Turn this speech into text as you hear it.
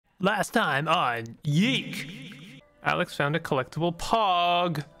Last time on YIIK. Alex found a collectible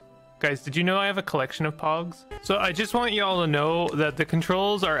Pog. Guys, did you know I have a collection of Pogs? So I just want y'all to know that the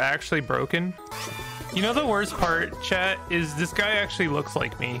controls are actually broken. You know the worst part, chat, is this guy actually looks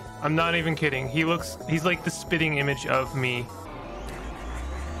like me. I'm not even kidding. He's like the spitting image of me.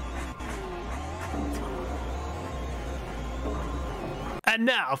 And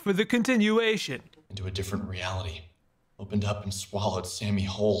now for the continuation. Into a different reality. Opened up and swallowed Sammy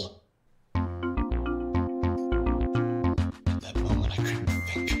whole. At that moment, I couldn't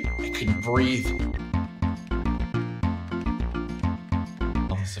think. I couldn't breathe.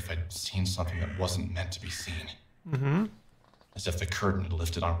 As if I'd seen something that wasn't meant to be seen. As if the curtain had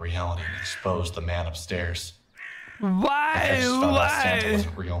lifted on reality and exposed the man upstairs. Why? I just found out Santa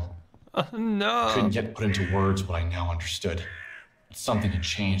wasn't real. No. I couldn't yet put into words what I now understood. Something had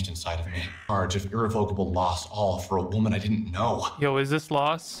changed inside of me. Charge of irrevocable loss, all for a woman I didn't know. Yo, is this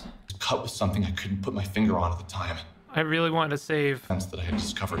loss? Cut with something I couldn't put my finger on at the time. I really want to save. Sense that I had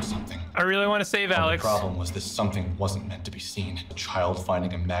discovered something. I really want to save Alex. The problem was this something wasn't meant to be seen. A child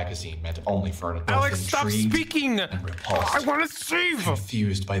finding a magazine meant only for an adult. Alex, stop speaking! And repulsed. I want to save!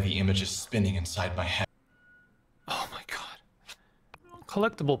 Confused by the images spinning inside my head. Oh my god.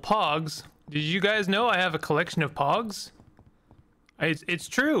 Collectible Pogs? Did you guys know I have a collection of Pogs? It's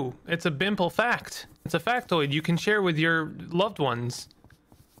true. It's a Bimple fact. It's a factoid you can share with your loved ones.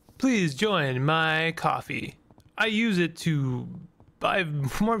 Please join my coffee. I use it to buy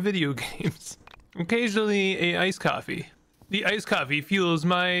more video games. Occasionally a iced coffee. The iced coffee fuels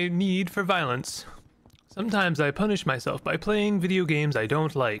my need for violence. Sometimes I punish myself by playing video games I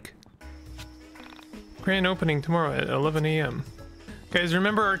don't like. Grand opening tomorrow at 11 a.m. Guys,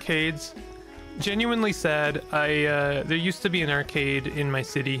 remember arcades? Genuinely sad. There used to be an arcade in my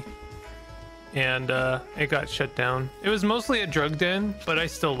city, and it got shut down. It was mostly a drug den, but I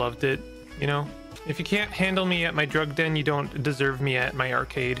still loved it. You know, if you can't handle me at my drug den, you don't deserve me at my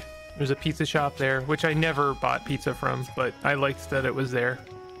arcade. There's a pizza shop there, which I never bought pizza from, but I liked that it was there.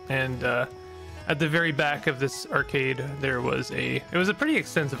 And at the very back of this arcade, it was a pretty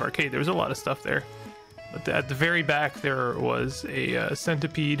extensive arcade. There was a lot of stuff there. But at the very back, there was a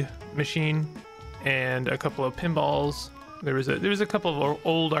centipede machine and a couple of pinballs. There was a couple of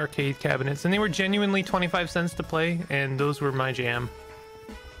old arcade cabinets, and they were genuinely 25 cents to play, and those were my jam.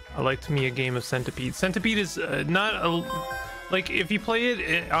 I liked me a game of Centipede. Centipede is not a... Like, if you play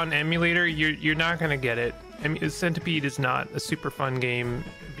it on emulator, you're not gonna get it. I mean, Centipede is not a super fun game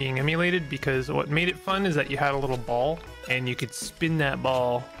being emulated, because what made it fun is that you had a little ball, and you could spin that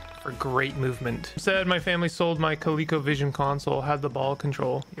ball for great movement. Said my family sold my ColecoVision console, had the ball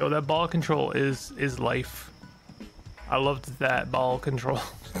control. Yo, that ball control is life. I loved that ball control.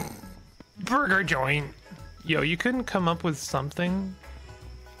 Burger joint. Yo, you couldn't come up with something?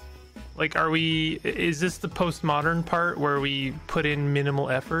 Like, is this the postmodern part where we put in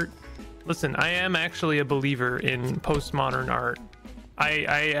minimal effort? Listen, I am actually a believer in postmodern art.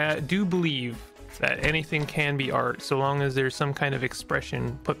 I do believe that anything can be art so long as there's some kind of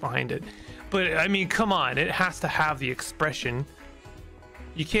expression put behind it. But I mean, come on, it has to have the expression.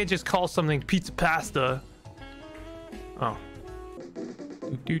 You can't just call something pizza pasta. Oh.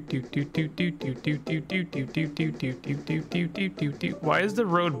 Why is the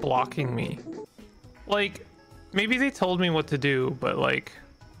road blocking me? Like, maybe they told me what to do, but like,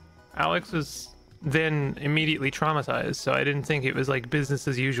 Alex was then immediately traumatized, so I didn't think it was like business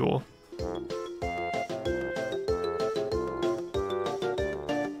as usual.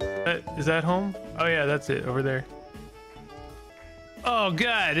 Is that home? Oh yeah, that's it, over there. Oh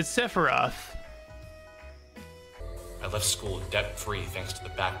god, it's Sephiroth. I left school debt-free thanks to the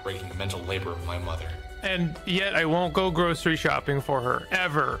back-breaking mental labor of my mother. And yet I won't go grocery shopping for her,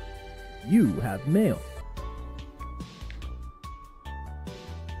 ever. You have mail.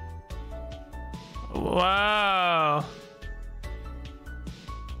 Wow.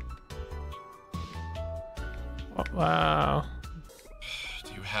 Wow.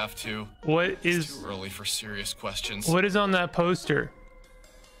 Do you have to? What is... It's too early for serious questions. What is on that poster?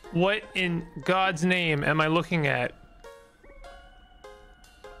 What in God's name am I looking at?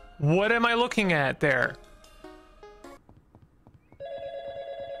 What am I looking at there?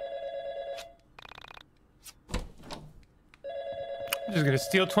 I'm just gonna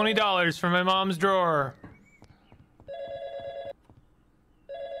steal $20 from my mom's drawer.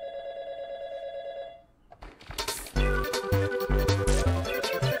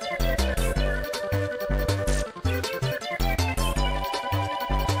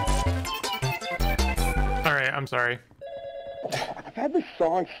 I'm sorry. I've had this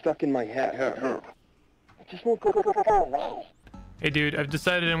song stuck in my head. It just won't go away. Hey dude, I've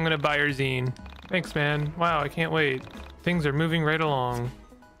decided I'm gonna buy your zine. Thanks man. Wow, I can't wait. Things are moving right along.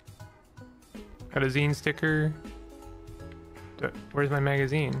 Got a zine sticker. Where's my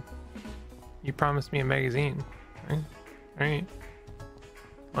magazine? You promised me a magazine. Right.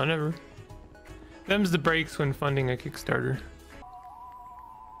 Whatever. Them's the breaks when funding a Kickstarter.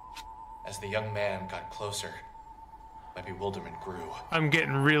 As the young man got closer, my bewilderment grew. I'm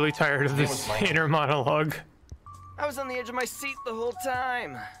getting really tired of this inner monologue. I was on the edge of my seat the whole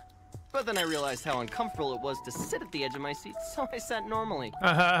time. But then I realized how uncomfortable it was to sit at the edge of my seat, so I sat normally.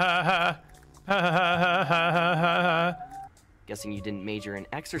 Guessing you didn't major in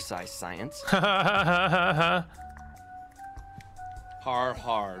exercise science. Har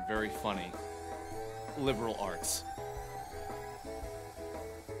har, very funny. Liberal arts.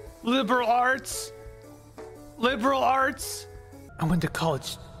 Liberal arts? Liberal arts? I went to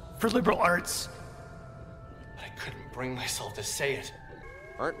college for liberal arts. But I couldn't bring myself to say it.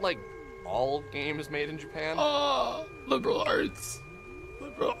 Aren't, like, all games made in Japan? Oh, liberal arts.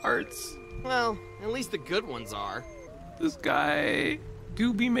 Liberal arts. Well, at least the good ones are. This guy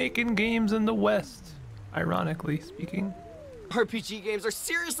do be making games in the West, ironically speaking. RPG games are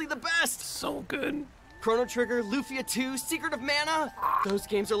seriously the best! So good. Chrono Trigger, Lufia 2, Secret of Mana. Those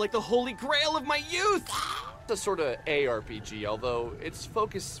games are like the holy grail of my youth! It's a sort of ARPG, although its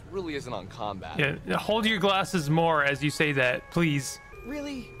focus really isn't on combat. Yeah, hold your glasses more as you say that, please.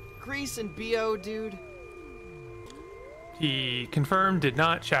 Really? Grease and BO, dude? He confirmed did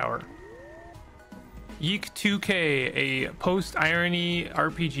not shower. YIIK 2K, a post-irony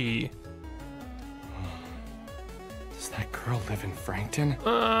RPG. Does that girl live in Frankton?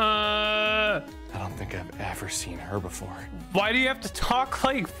 I don't think I've ever seen her before. Why do you have to talk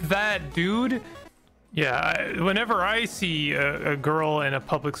like that, dude? Yeah, whenever I see a girl in a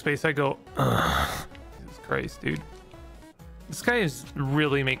public space, I go, ugh. Jesus Christ, dude. This guy is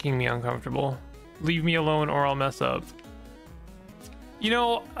really making me uncomfortable. Leave me alone or I'll mess up. You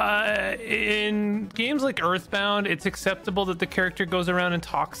know, in games like Earthbound, it's acceptable that the character goes around and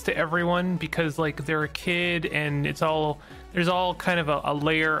talks to everyone because, like, they're a kid and there's all kind of a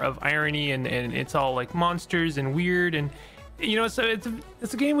layer of irony and it's all like monsters and weird and, you know, so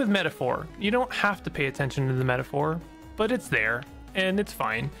it's a game with metaphor. You don't have to pay attention to the metaphor, but it's there and it's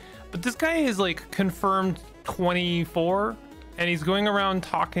fine. But this guy is like confirmed 24 and he's going around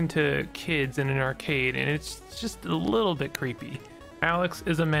talking to kids in an arcade and it's just a little bit creepy. Alex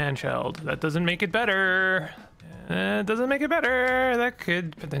is a man-child. That doesn't make it better. It doesn't make it better. That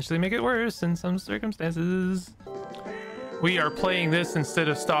could potentially make it worse in some circumstances. We are playing this instead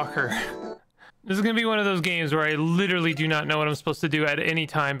of Stalker. This is gonna be one of those games where I literally do not know what I'm supposed to do at any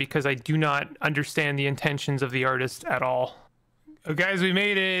time because I do not understand the intentions of the artist at all. Oh, guys, we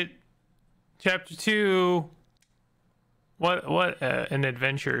made it. Chapter 2. What an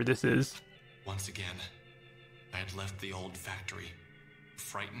adventure this is. Once again, I had left the old factory,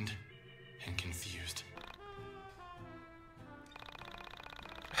 frightened and confused.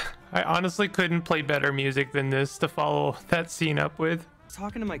 I honestly couldn't play better music than this to follow that scene up with. I was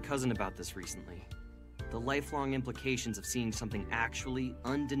talking to my cousin about this recently. The lifelong implications of seeing something actually,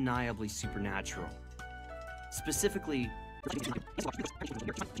 undeniably supernatural. Specifically,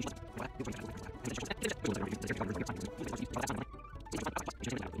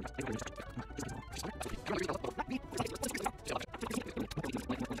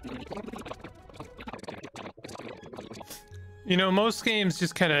 you know, most games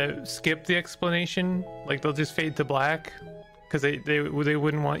just kind of skip the explanation, like they'll just fade to black, because they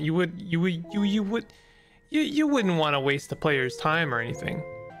wouldn't want you wouldn't want to waste the player's time or anything.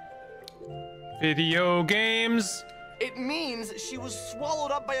 Video games. It means she was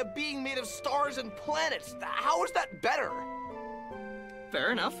swallowed up by a being made of stars and planets. How is that better?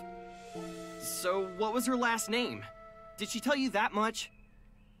 fair enough. So, what was her last name? Did she tell you that much?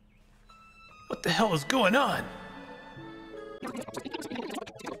 What the hell is going on?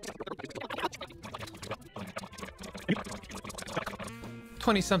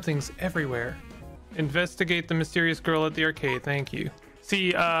 "20-somethings everywhere. Investigate the mysterious girl at the arcade. Thank you."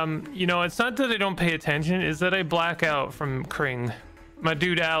 See, you know, it's not that I don't pay attention, it's that I black out from Kring. My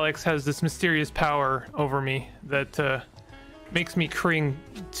dude Alex has this mysterious power over me that makes me Kring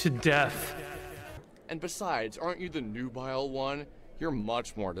to death. And besides, aren't you the nubile one? You're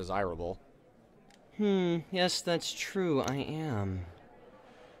much more desirable. Yes, that's true, I am.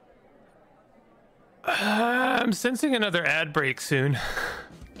 I'm sensing another ad break soon.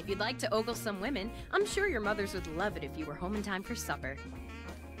 If you'd like to ogle some women, I'm sure your mothers would love it if you were home in time for supper.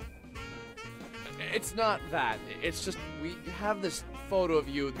 It's not that. It's just we have this photo of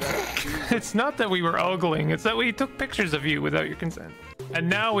you that It's not that we were ogling, it's that we took pictures of you without your consent. And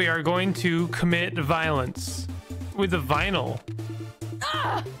now we are going to commit violence with a vinyl.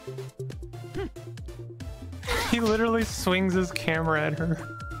 Ah! He literally swings his camera at her.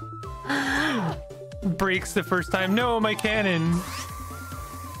 Breaks the first time. No, my cannon.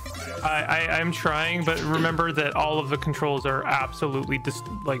 I'm trying, but remember that all of the controls are absolutely just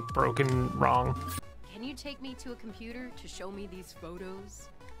like broken wrong. Can you take me to a computer to show me these photos?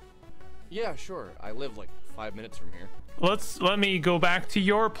 Yeah, sure. I live like 5 minutes from here. Let me go back to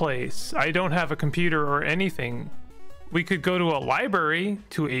your place. I don't have a computer or anything. We could go to a library,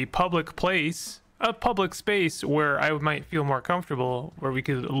 to a public place, a public space where I might feel more comfortable, where we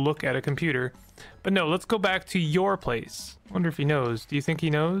could look at a computer. But no, let's go back to your place. Wonder if he knows. Do you think he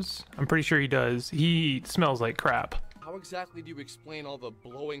knows? I'm pretty sure he does. He smells like crap. How exactly do you explain all the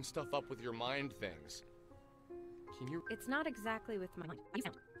blowing stuff up with your mind things? Can you... It's not exactly with my mind.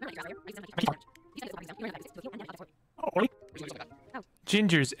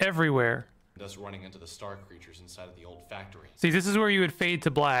 Gingers everywhere. Thus running into the star creatures inside of the old factory. See, this is where you would fade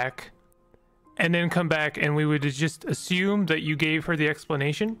to black and then come back and we would just assume that you gave her the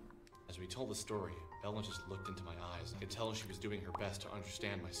explanation. As we told the story, Bella just looked into my eyes. I could tell she was doing her best to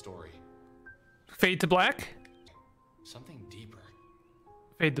understand my story. Fade to black. Something deeper.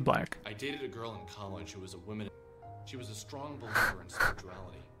 Fade to black. I dated a girl in college who was a woman. She was a strong believer in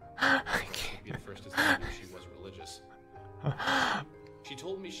spirituality. I would be the first to say that she was religious. She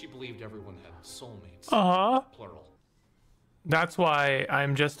told me she believed everyone had soulmates. Plural. That's why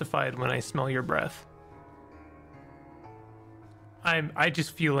I'm justified when I smell your breath. I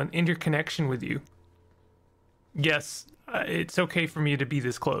just feel an interconnection with you. Yes, it's okay for me to be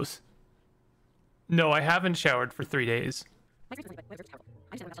this close. No, I haven't showered for 3 days. There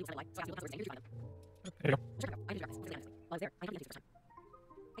you go.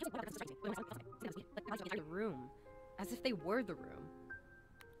 The room, as if they were the room.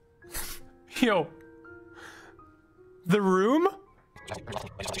 Yo. The room?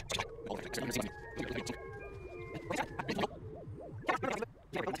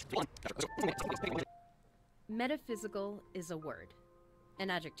 Metaphysical is a word. An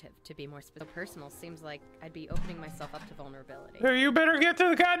adjective, to be more specific. Personal seems like I'd be opening myself up to vulnerability. You better get to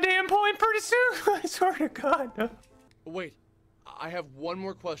the goddamn point pretty soon. I swear to God. Wait, I have one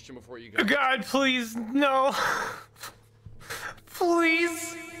more question before you go. God, please, no.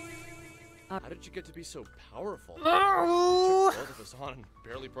 Please. How did you get to be so powerful? Oh. Took both of us on and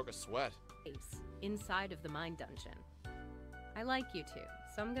barely broke a sweat. Inside of the mind dungeon. I like you two,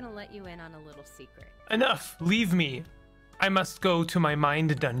 so I'm gonna let you in on a little secret. Enough. Leave me. I must go to my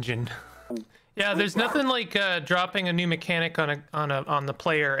mind dungeon. Yeah, there's nothing like dropping a new mechanic on the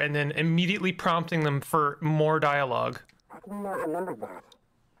player and then immediately prompting them for more dialogue. Watched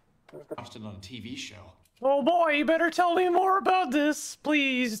it on a TV show. Oh boy, you better tell me more about this,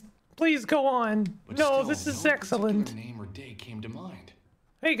 please. Please go on. But no, still, this is no excellent. particular name or day came to mind.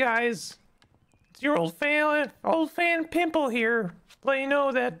 Hey guys, it's your old fan Pimple here. Let you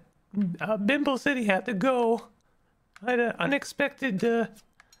know that Bimble City had to go. I had an unexpected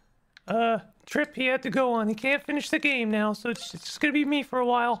trip he had to go on. He can't finish the game now, so it's just gonna be me for a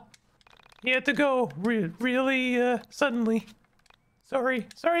while. He had to go really suddenly. Sorry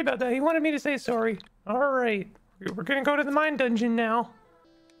about that. He wanted me to say sorry. All right, we're gonna go to the mine dungeon now.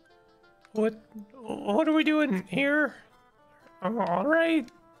 What are we doing here? All right.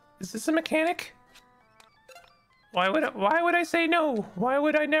 Is this a mechanic? Why would I say no? Why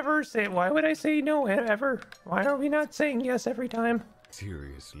would I never say? Why would I say no ever? Why are we not saying yes every time?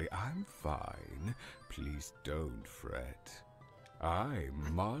 Seriously, I'm fine. Please don't fret.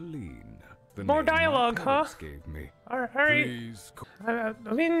 I'm Marlene. The More name my dialogue, huh? parents Gave me. All right. Please. I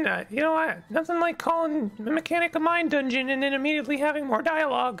mean, you know, nothing like calling the mechanic a mine dungeon and then immediately having more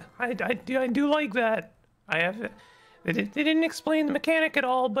dialogue. I do like that. They didn't explain the mechanic at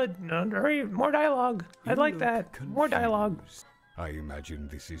all, but more dialogue. I like that. More dialogue. I imagine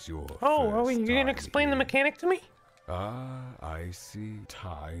this is your Oh, first are you gonna time explain the here. mechanic to me? Ah, I see.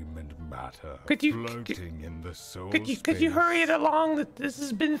 Time and matter Could you- floating in the soul Could you space. hurry it along? That this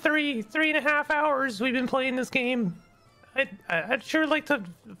has been three and a half hours we've been playing this game. I'd sure like to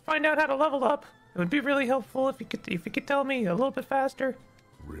find out how to level up. It would be really helpful if you could tell me a little bit faster.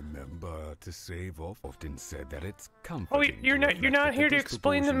 Remember to save off. Often said that it's comforting. Oh, you're to not reflect that here to the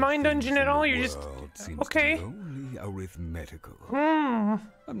explain the disproportion of mine things dungeon in at the all. You're just world seems okay. to be only arithmetical.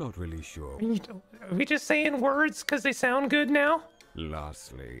 I'm not really sure. Are we just saying words because they sound good now?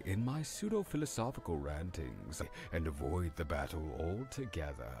 Lastly, in my pseudo-philosophical rantings, and avoid the battle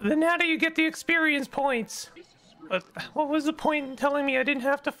altogether. Then how do you get the experience points? But what was the point in telling me I didn't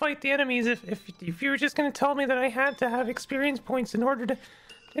have to fight the enemies if you were just gonna tell me that I had to have experience points in order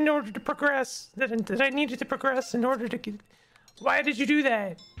to progress, that I needed to progress in order to get... Why did you do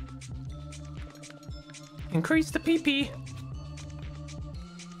that? Increase the PP.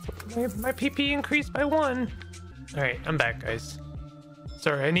 My PP increased by 1. All right, I'm back, guys.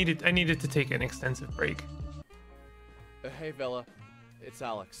 Sorry, I needed to take an extensive break. Hey, Vela. It's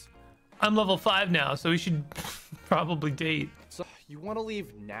Alex. I'm level 5 now, so we should probably date. So, you want to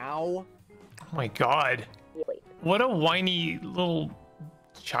leave now? Oh my god. What a whiny little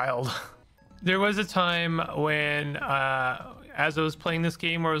child. There was a time when, as I was playing this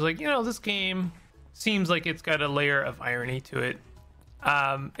game, where I was like, you know, this game seems like it's got a layer of irony to it.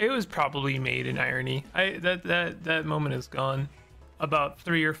 It was probably made in irony. That moment is gone. About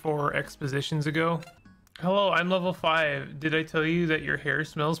 3 or 4 expositions ago. Hello, I'm level 5. Did I tell you that your hair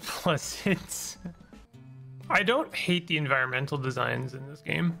smells pleasant? I don't hate the environmental designs in this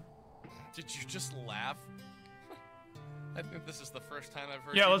game. Did you just laugh? I think this is the first time I've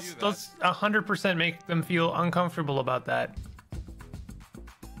heard Yeah, you let's do that. let's 100% make them feel uncomfortable about that.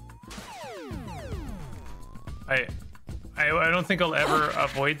 I don't think I'll ever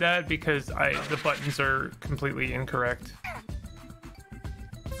avoid that because the buttons are completely incorrect.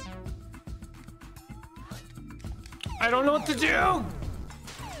 I don't know what to do.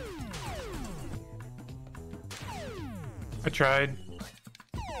 I tried.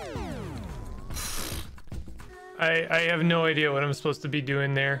 I have no idea what I'm supposed to be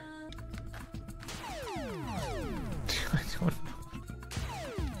doing there. I don't know.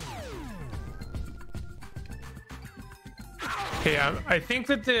 Okay, I think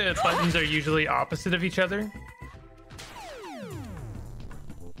that the buttons are usually opposite of each other.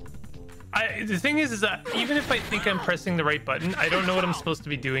 The thing is that even if I think I'm pressing the right button, I don't know what I'm supposed to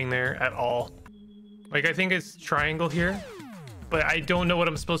be doing there at all. Like, I think it's triangle here, but I don't know what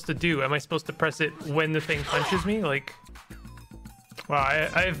I'm supposed to do. Am I supposed to press it when the thing punches me? Like, wow,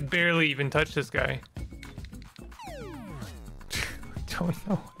 I've barely even touched this guy. I don't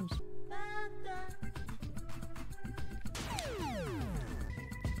know.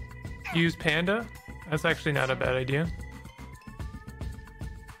 Use panda? That's actually not a bad idea.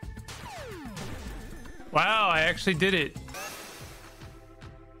 Wow, I actually did it.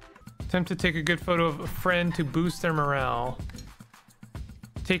 Attempt to take a good photo of a friend to boost their morale.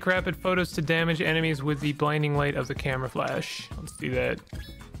 Take rapid photos to damage enemies with the blinding light of the camera flash. Let's do that.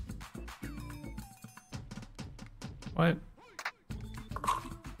 What?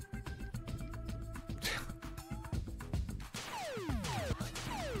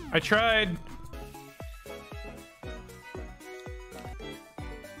 I tried.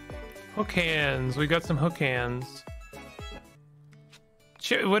 Hook hands. We got some hook hands.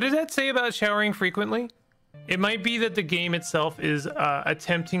 What did that say about showering frequently? It might be that the game itself is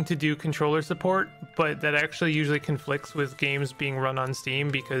attempting to do controller support, but that actually usually conflicts with games being run on Steam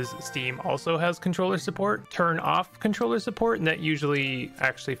because Steam also has controller support. Turn off controller support, and that usually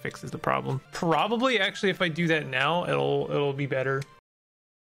actually fixes the problem. Probably, actually, if I do that now, it'll be better.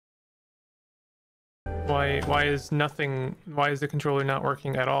 Why is the controller not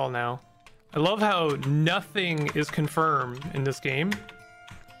working at all now? I love how nothing is confirmed in this game.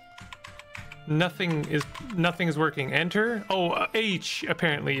 Nothing is working. Enter. Oh, H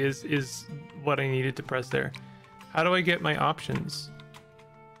apparently is what I needed to press there. How do I get my options?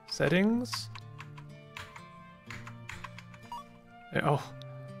 Settings. Oh,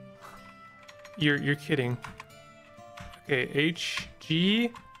 you're kidding. Okay, H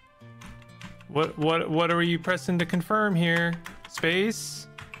G. What are you pressing to confirm here? Space.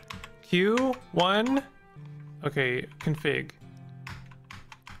 Q 1. Okay, config.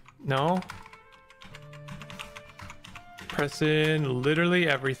 No. Press in literally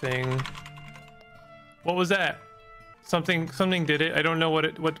everything. What was that? Something did it. I don't know what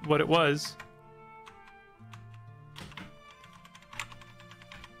it was.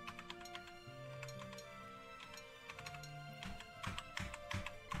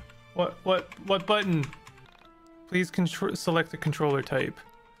 What button? Please select the controller type.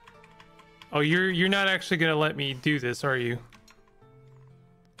 Oh, you're not actually gonna let me do this, are you?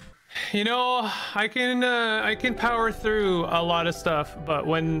 You know, I can power through a lot of stuff, but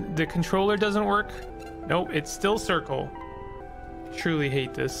when the controller doesn't work, nope, it's still circle. Truly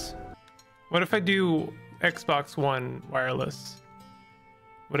hate this. What if I do Xbox One wireless?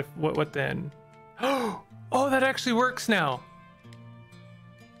 What then? Oh, that actually works now.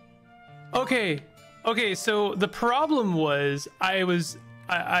 Okay, Okay, so the problem was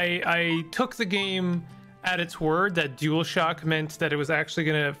I took the game at its word that DualShock meant that it was actually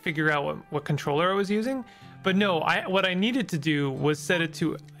gonna figure out what controller I was using. But no, what I needed to do was set it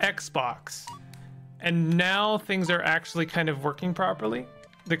to Xbox. And now things are actually kind of working properly.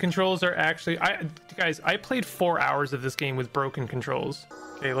 The controls are actually, guys, I played 4 hours of this game with broken controls.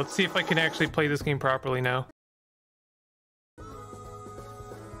 Okay, let's see if I can actually play this game properly now.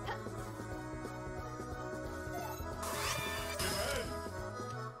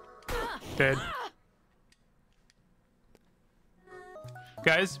 Dead.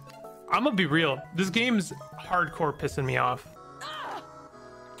 Guys, I'm gonna be real. This game's hardcore pissing me off.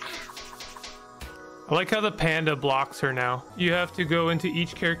 I like how the panda blocks her now. You have to go into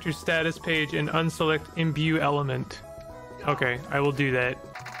each character's status page and unselect imbue element. Okay, I will do that.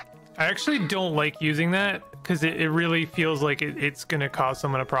 I actually don't like using that because it really feels like it's gonna cause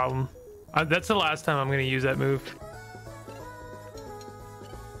someone a problem. That's the last time I'm gonna use that move.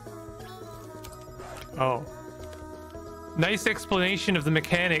 Oh. Nice explanation of the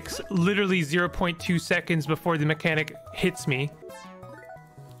mechanics. Literally 0.2 seconds before the mechanic hits me.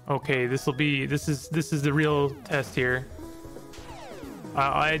 Okay, this is the real test here.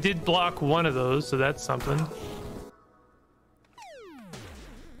 I did block one of those, so that's something.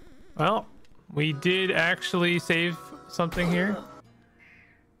 Well, we did actually save something here.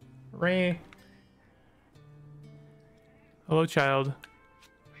 Ray. Hello, child.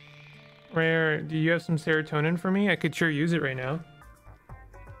 Rare, do you have some serotonin for me? I could sure use it right now.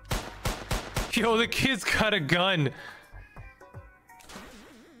 Yo, the kid's got a gun.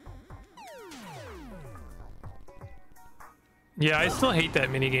 Yeah, I still hate that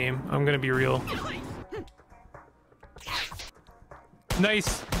minigame. I'm gonna be real.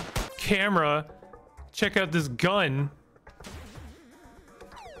 Nice camera. Check out this gun.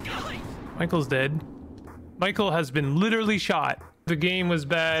 Michael's dead. Michael has been literally shot. The game was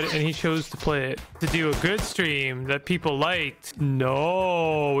bad and he chose to play it to do a good stream that people liked.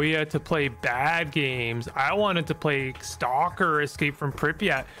 No, we had to play bad games. I wanted to play Stalker Escape from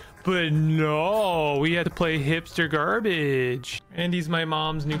Pripyat, but no, we had to play hipster garbage. Andy's my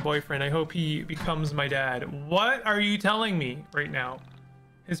mom's new boyfriend. I hope he becomes my dad. What are you telling me right now?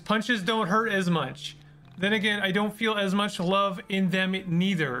 His punches don't hurt as much. Then again, I don't feel as much love in them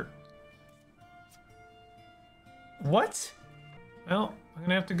neither. What? Well, I'm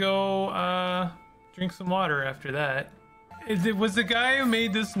gonna have to go drink some water after that. Was the guy who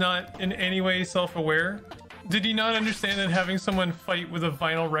made this not in any way self-aware? Did he not understand that having someone fight with a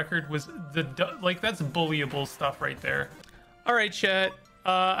vinyl record was like, that's bullyable stuff right there. All right, chat.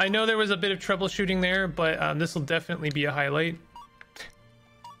 I know there was a bit of troubleshooting there, but this will definitely be a highlight.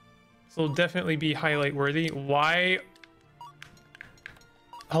 This will definitely be highlight worthy. Why?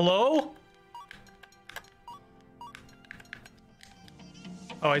 Hello?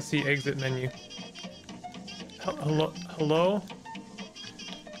 Oh, I see exit menu. Hello? Hello?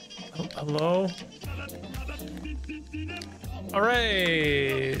 Hello? All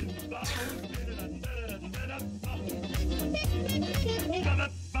right.